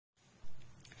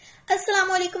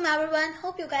Assalamu alaikum everyone.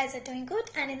 Hope you guys are doing good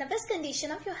and in the best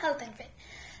condition of your health and fit.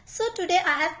 So today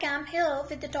I have come here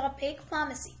with the topic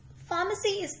pharmacy.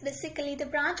 Pharmacy is basically the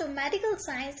branch of medical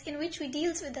science in which we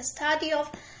deals with the study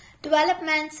of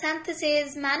development,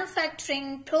 synthesis,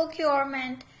 manufacturing,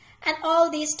 procurement and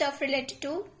all these stuff related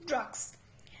to drugs.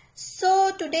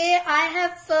 So today I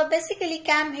have basically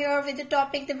come here with the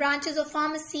topic the branches of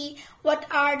pharmacy, what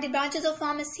are the branches of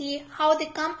pharmacy, how they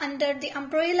come under the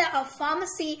umbrella of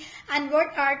pharmacy and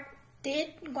what are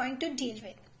they going to deal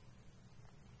with.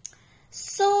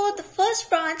 So the first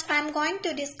branch I am going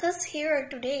to discuss here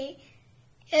today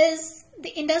is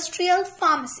the industrial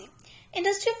pharmacy.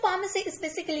 Industrial pharmacy is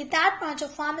basically that branch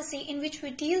of pharmacy in which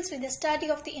we deals with the study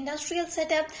of the industrial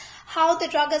setup, how the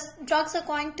drugs are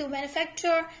going to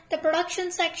manufacture, the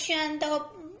production section, the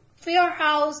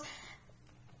warehouse,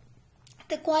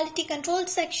 the quality control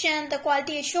section, the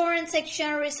quality assurance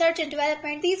section, research and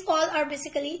development. These all are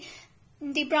basically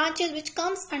the branches which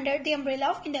comes under the umbrella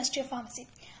of industrial pharmacy.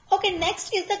 Okay,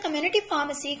 next is the community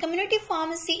pharmacy. Community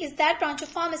pharmacy is that branch of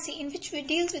pharmacy in which we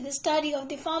deals with the study of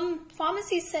the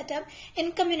pharmacy setup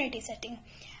in community setting.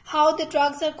 How the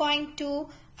drugs are going to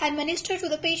administer to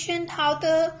the patient, how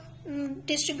the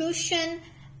distribution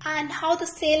and how the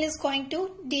sale is going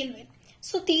to deal with.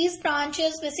 So these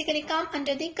branches basically come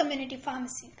under the community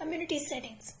pharmacy, community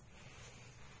settings.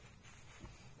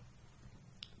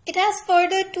 It has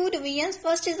further two divisions.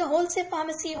 First is the wholesale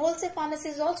pharmacy. Wholesale pharmacy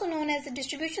is also known as the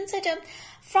distribution setup.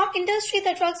 From industry,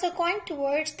 the drugs are going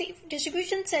towards the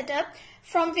distribution setup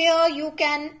from where you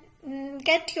can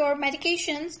get your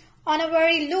medications on a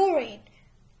very low rate.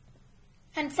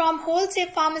 And from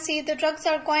wholesale pharmacy, the drugs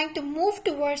are going to move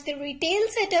towards the retail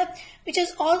setup, which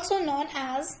is also known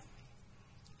as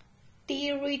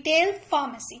the retail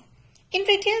pharmacy. In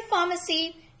retail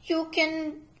pharmacy, you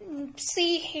can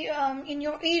see in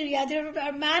your area there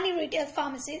are many retail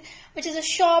pharmacies, which is a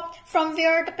shop from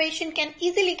where the patient can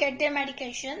easily get their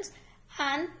medications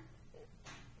and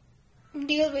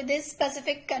deal with these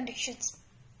specific conditions.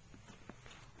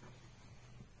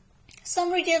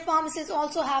 Some retail pharmacies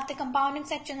also have the compounding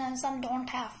section and some don't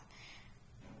have.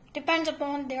 Depends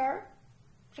upon their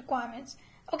requirements.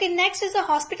 Okay, next is the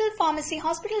hospital pharmacy.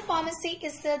 Hospital pharmacy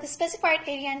is the specified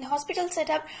area in the hospital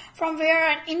setup from where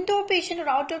an indoor patient or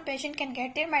outdoor patient can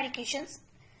get their medications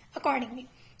accordingly.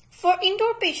 For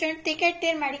indoor patients, they get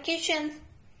their medications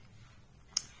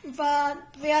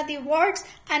via the wards,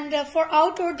 and for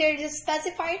outdoor there is a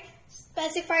specified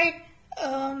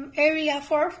area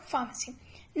for pharmacy.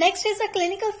 Next is the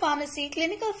clinical pharmacy.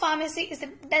 Clinical pharmacy is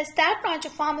that branch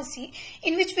of pharmacy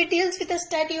in which we deals with the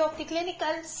study of the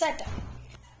clinical setup.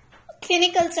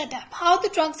 Clinical setup, how the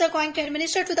drugs are going to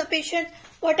administer to the patient,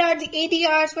 what are the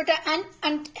ADRs, what are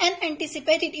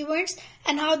unanticipated events,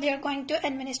 and how they are going to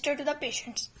administer to the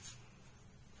patients.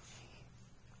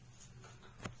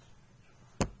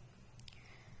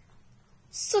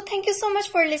 So thank you so much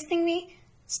for listening me.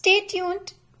 Stay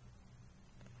tuned.